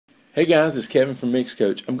Hey guys, it's Kevin from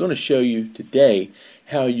MixCoach. I'm going to show you today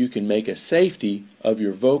how you can make a safety of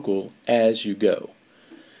your vocal as you go.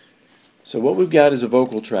 So what we've got is a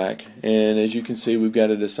vocal track, and as you can see we've got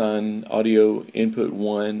it assigned audio input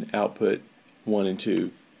 1, output 1 and 2.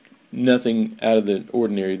 Nothing out of the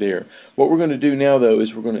ordinary there. What we're going to do now though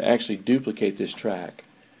is we're going to actually duplicate this track.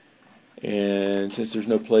 And since there's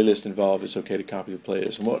no playlist involved, it's okay to copy the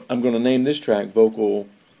playlist. And I'm going to name this track Vocal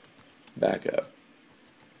Backup.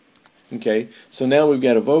 Okay, so now we've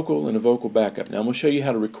got a vocal and a vocal backup. Now I'm going to show you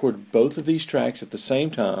how to record both of these tracks at the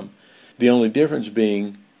same time. The only difference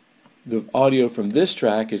being the audio from this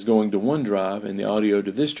track is going to one drive and the audio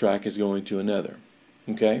to this track is going to another.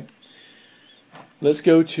 Okay, let's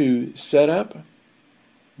go to Setup,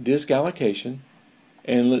 Disk Allocation,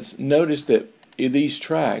 and let's notice that in these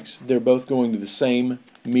tracks they're both going to the same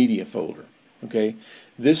media folder. Okay,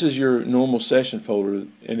 this is your normal session folder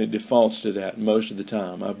and it defaults to that most of the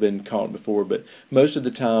time. I've been caught before, but most of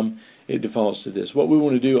the time it defaults to this. What we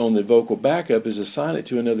want to do on the vocal backup is assign it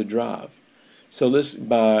to another drive. So let's,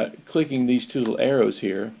 by clicking these two little arrows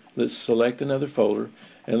here, let's select another folder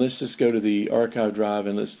and let's just go to the archive drive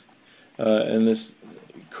and let's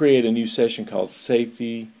create a new session called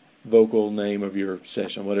Safety Vocal Name of your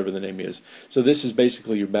session, whatever the name is. So this is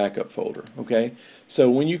basically your backup folder. Okay, so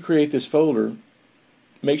when you create this folder,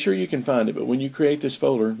 make sure you can find it, but when you create this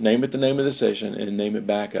folder, name it the name of the session and name it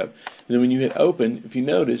backup. And then when you hit open, if you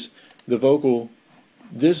notice, the vocal,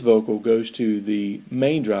 this vocal goes to the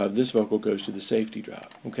main drive, this vocal goes to the safety drive.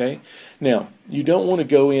 Okay, now you don't want to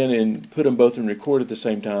go in and put them both in record at the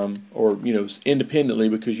same time, or independently,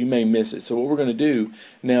 because you may miss it. So what we're going to do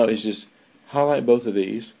now is just highlight both of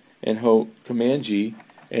these and hold Command G,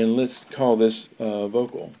 and let's call this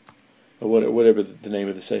vocal, or whatever the name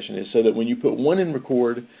of the session is, so that when you put one in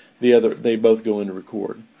record, the other, they both go into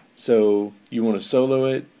record. So you want to solo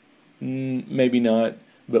it, maybe not,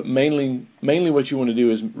 but mainly what you want to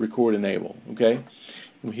do is record enable. Okay,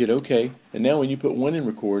 we hit OK, and now when you put one in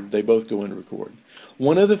record, they both go into record.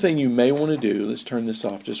 One other thing you may want to do, let's turn this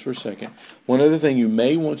off just for a second. One other thing you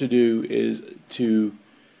may want to do is to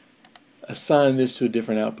assign this to a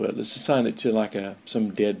different output. Let's assign it to like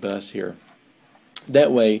some dead bus here.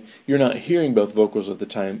 That way you're not hearing both vocals at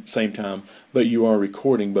the same time, but you are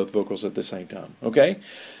recording both vocals at the same time. Okay,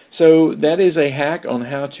 so that is a hack on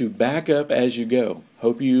how to back up as you go.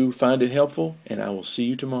 Hope you find it helpful, and I will see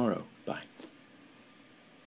you tomorrow.